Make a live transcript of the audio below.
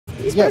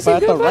He's yeah,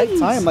 but at the right buttons.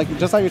 time, like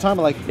just like you're talking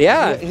about, like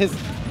yeah,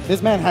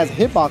 his man has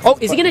hitboxes. Oh,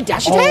 is he gonna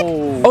dash attack?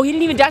 Oh, he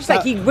didn't even dash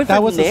attack. He went that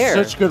from was there.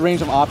 such good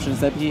range of options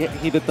that he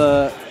did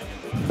the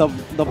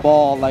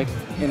ball like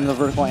in the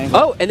vertical angle.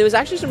 Oh, and there was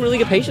actually some really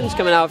good patience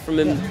coming out from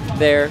him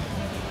there.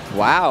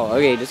 Wow.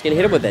 Okay, just gonna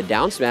hit him with that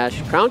down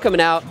smash. Crown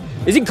coming out.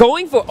 Is he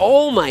going for?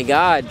 Oh my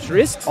God!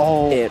 Trist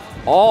it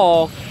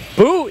all.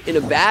 Boot in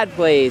a bad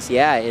place.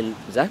 Yeah, and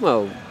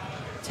Zecmo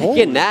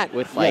taking that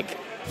with like.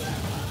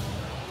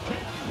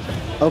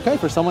 Okay,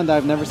 for someone that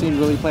I've never seen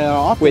really play that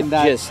often, With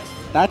I'm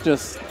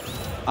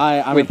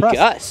with impressed.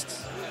 gust.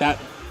 That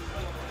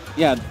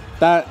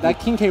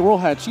King K. Rool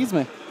had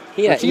cheeseman.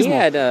 Yeah, he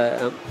had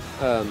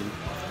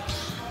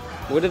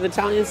what did the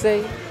Italians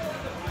say?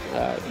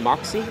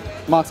 Moxie.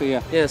 Moxie,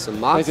 yeah. Yeah,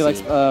 some Moxie. Like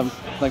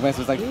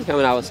he's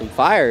coming out with some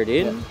fire,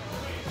 dude.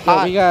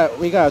 Yeah.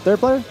 We got a third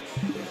player.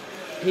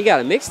 He got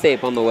a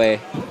mixtape on the way.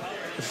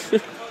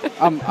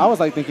 I was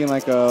like thinking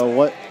like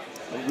what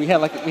we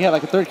had like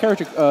a third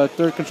character,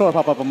 third controller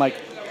pop up. I'm like,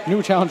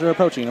 new challenger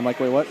approaching. I'm like,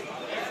 wait, what?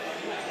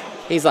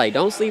 He's like,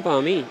 don't sleep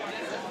on me.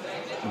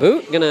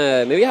 Boot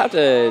gonna maybe have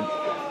to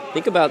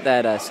think about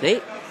that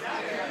snake.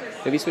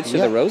 Maybe switch to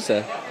the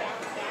Rosa.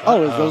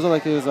 Oh, is Rosa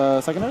like his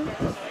secondary?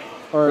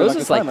 Or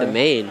Rosa's like the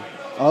main.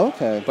 Oh,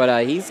 okay.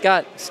 But he's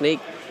got Snake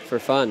for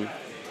fun.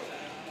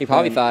 He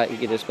probably thought he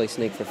could just play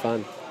Snake for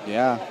fun.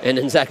 Yeah. And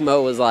then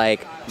Zecmo was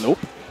like, nope.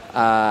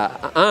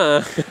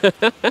 I'm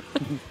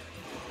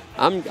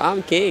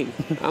king.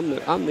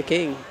 I'm the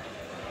king.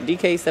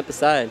 DK, step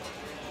aside.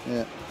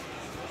 Yeah.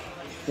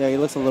 Yeah, he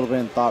looks a little bit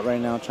in thought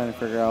right now, trying to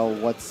figure out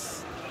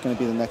what's going to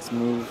be the next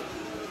move.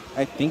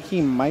 I think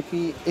he might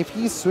be, if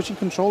he's switching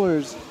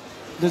controllers,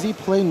 does he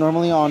play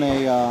normally on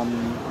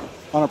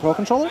a pro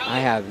controller? I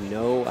have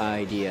no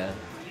idea.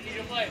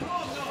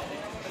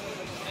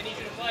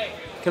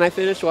 Can I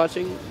finish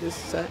watching this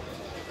set?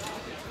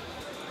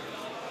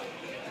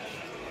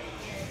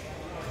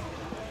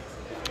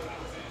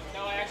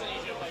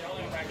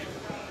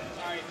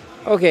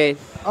 Okay.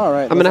 All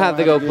right. I'm going to have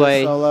to go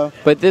play.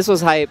 But this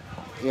was hype.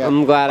 Yeah.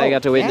 I'm glad I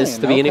got to witness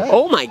the beginning. Okay.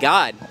 Oh my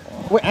God.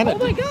 Wait, and oh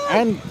my God.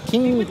 And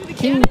King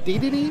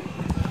Dedede?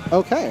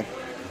 Okay.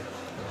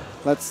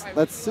 Let's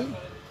see.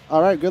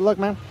 All right, good luck,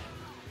 man.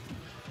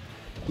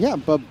 Yeah,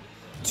 but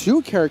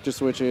 2 character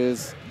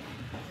switches.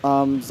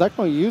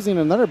 Zecmo using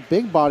another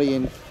big body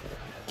in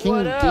King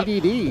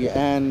Dedede,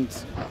 and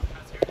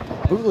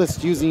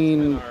Bootliss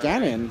using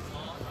Ganon,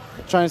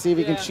 trying to see if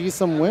he can cheese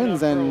some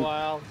wins. And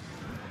oh,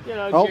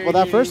 well,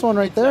 that first one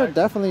right there,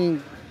 definitely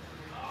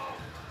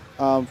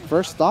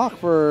first stock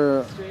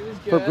for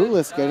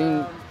Bootliss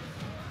getting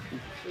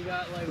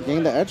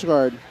the edge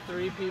guard.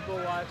 3 people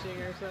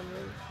watching or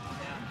something.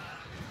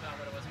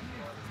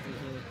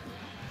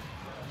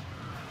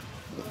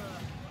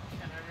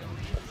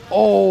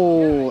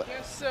 Oh,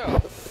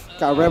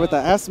 got read with the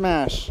S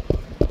smash.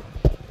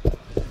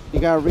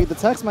 You gotta read the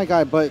text, my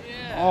guy. But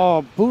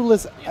oh,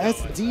 Bootliss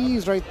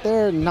SDs right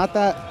there. Not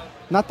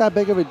that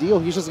big of a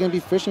deal. He's just gonna be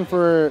fishing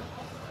for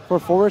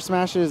forward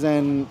smashes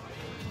and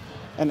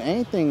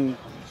anything.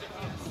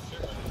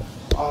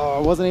 Oh, I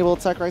wasn't able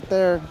to tech right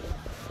there.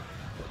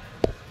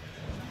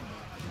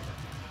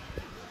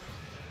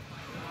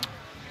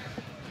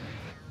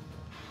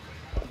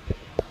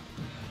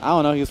 I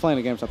don't know. He was playing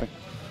a game or something.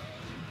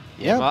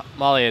 Yeah,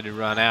 Molly had to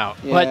run out.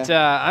 Yeah. But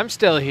I'm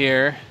still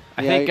here.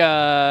 I think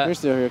you're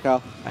still here,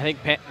 Kyle. I think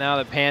now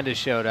that Panda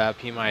showed up,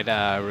 he might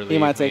relieve He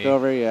might take me.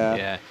 over. Yeah.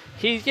 Yeah.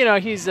 He's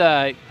he's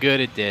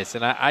good at this,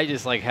 and I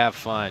just like have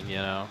fun,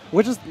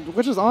 Which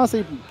is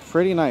honestly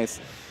pretty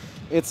nice.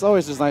 It's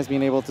always just nice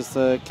being able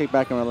to kick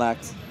back and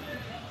relax.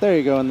 There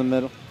you go in the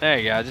middle. There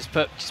you go. Just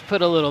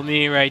put a little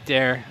me right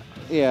there.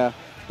 Yeah,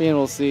 being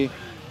able to see,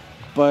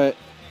 but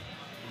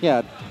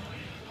yeah.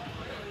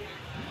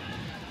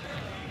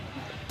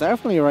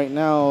 Definitely right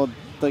now,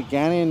 the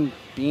Ganon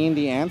being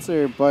the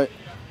answer,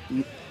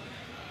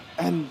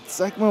 and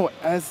Zecmo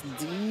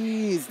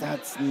SDs,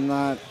 that's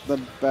not the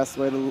best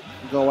way to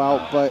go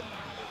out, but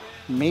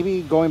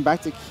maybe going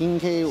back to King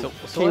K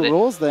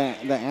Rool's the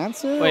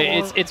answer? Wait,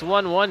 it's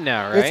 1-1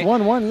 now, right? It's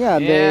 1-1, yeah.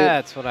 Yeah,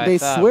 that's what I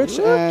thought.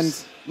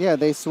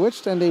 They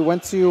switched and they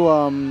went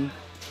to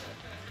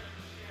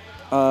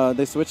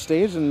they switched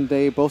stage and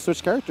they both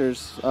switched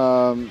characters.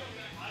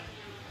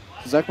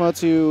 Zecmo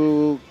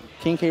to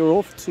King K.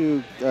 Rool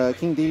to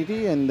King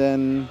Dedede, and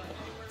then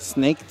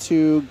Snake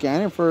to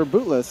Ganon for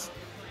Bootliss.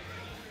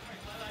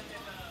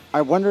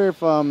 I wonder if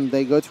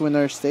they go to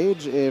another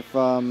stage, if,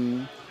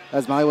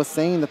 as Molly was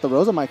saying, that the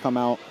Rosa might come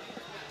out.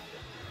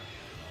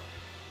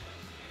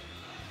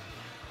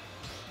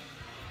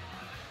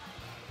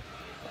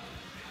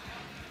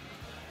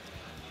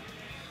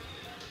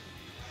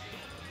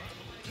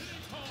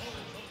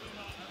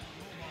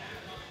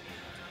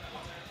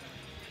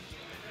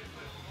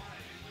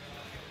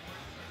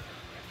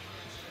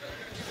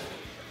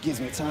 Gives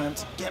me time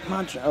to get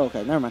my... Oh,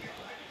 okay, never mind.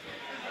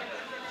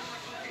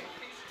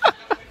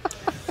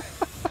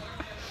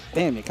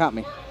 Damn, you caught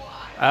me.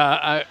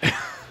 I'll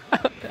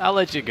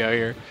let you go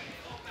here.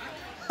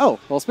 Oh,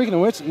 well, speaking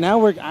of which, now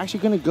we're actually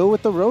going to go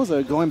with the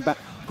Rosa, going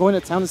to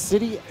Town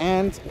City,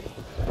 and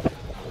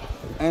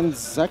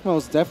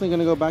Zecmo's definitely going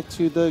to go back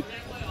to the...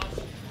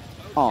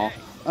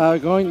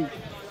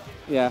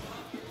 Yeah.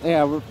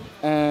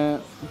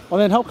 Well,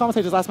 then help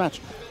commentate his last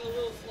match.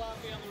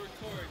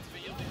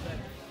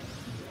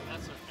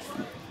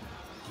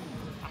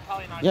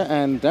 Yeah,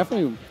 and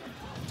definitely...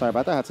 Sorry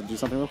about that. I had to do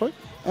something real quick.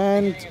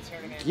 And,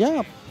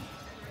 yeah,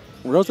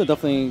 Rosa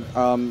definitely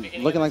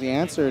looking like the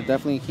answer,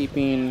 definitely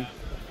keeping...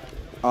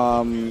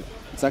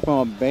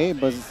 Zecmo at bay,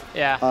 but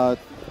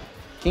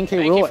King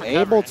K. Rool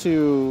able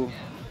to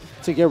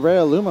get rid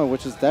of Luma,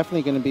 which is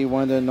definitely going to be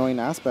one of the annoying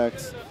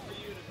aspects.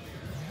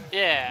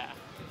 Yeah.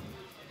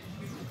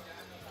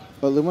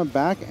 But Luma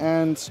back,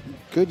 and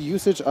good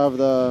usage of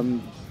the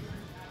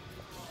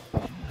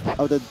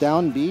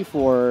down B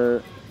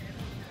for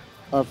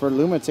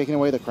Luma, taking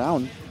away the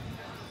crown.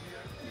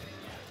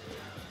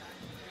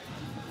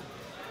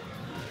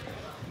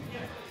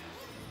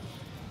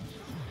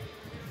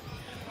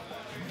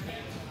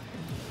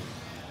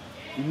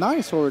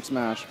 Nice forward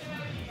smash.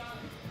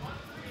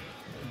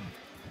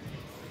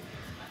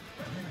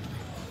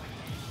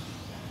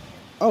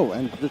 Oh,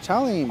 and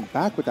retaliating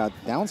back with that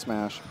down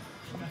smash.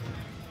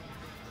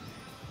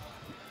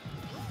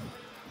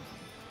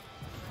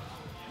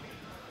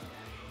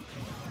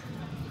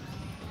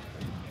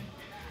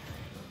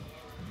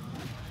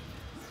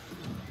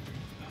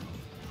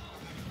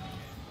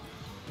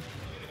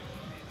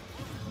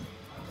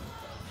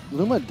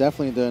 Luma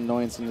definitely the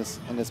annoyance in this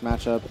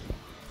matchup.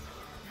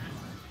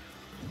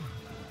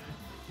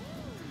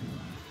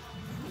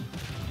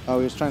 Oh,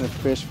 he was trying to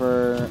fish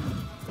for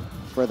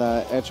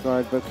the edge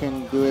guard, but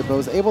couldn't do it. But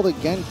was able to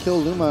again kill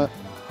Luma.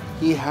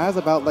 He has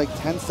about like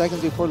 10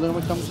 seconds before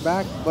Luma comes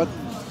back, but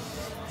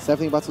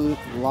definitely about to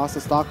lose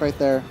the stock right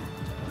there.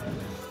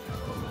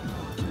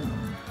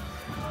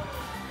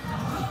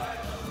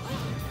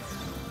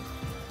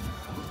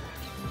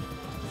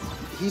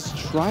 He's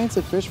trying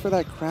to fish for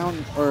that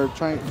crown, or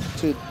trying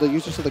to the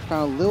usage of the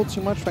crown a little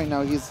too much right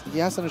now. He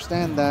has to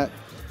understand that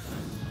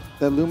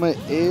Luma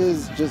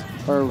is just,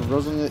 or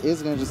Rosalina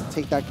is going to just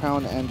take that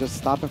crown and just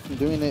stop him from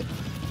doing it.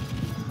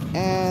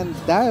 And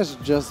that is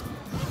just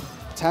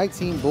tag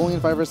team bullying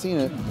if I've ever seen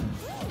it.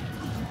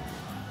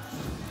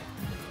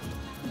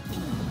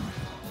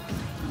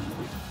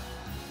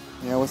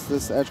 Yeah, what's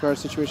this edgeguard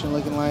situation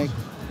looking like?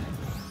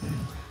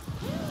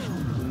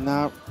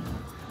 Not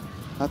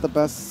the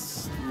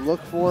best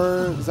look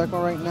for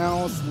Zecmo right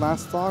now. It's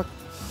last stock.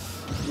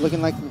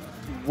 Looking like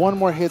one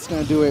more hit's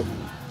going to do it.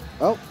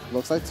 Oh,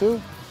 looks like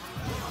two.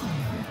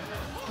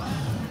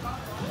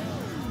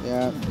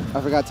 Yeah,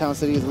 I forgot Town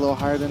City is a little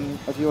higher than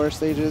a few other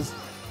stages.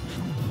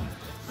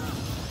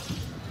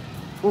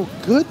 Oh,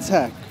 good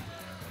tech.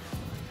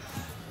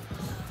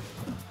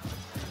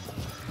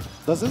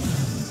 Does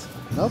this?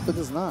 Nope, it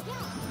does not.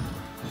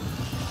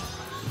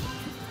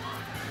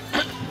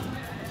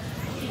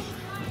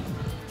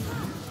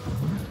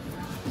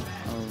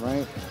 All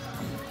right.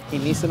 He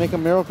needs to make a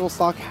miracle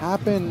stock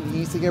happen. He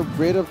needs to get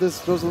rid of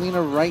this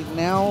Rosalina right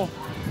now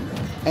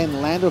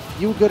and land a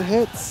few good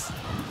hits.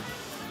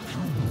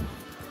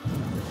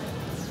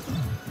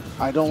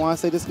 I don't want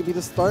to say this could be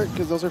the start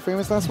because those are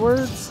famous last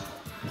words.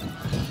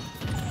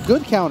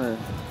 Good counter.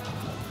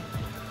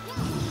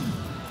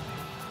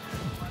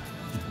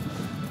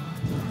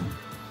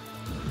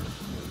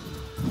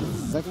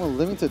 Zecmo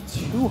living to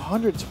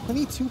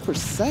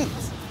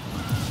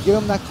 222%. Give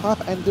him that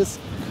clap and this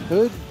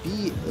could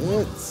be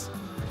it.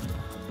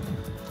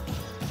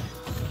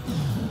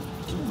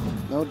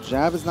 No,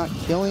 jab is not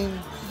killing.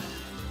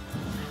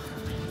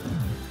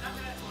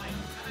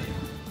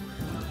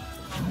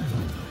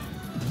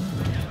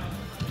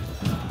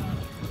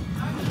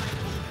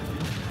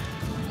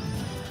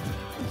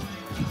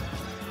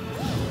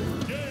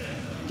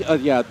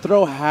 Yeah,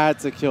 throw had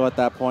to kill at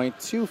that point.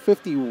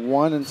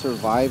 251 and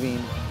surviving.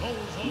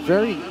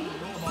 Very,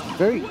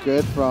 very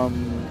good from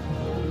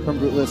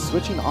Bootliss.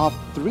 Switching off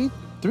three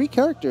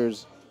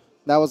characters.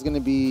 That was going to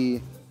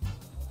be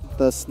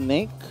the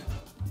Snake,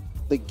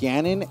 the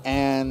Ganon,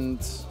 and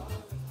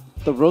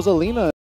the Rosalina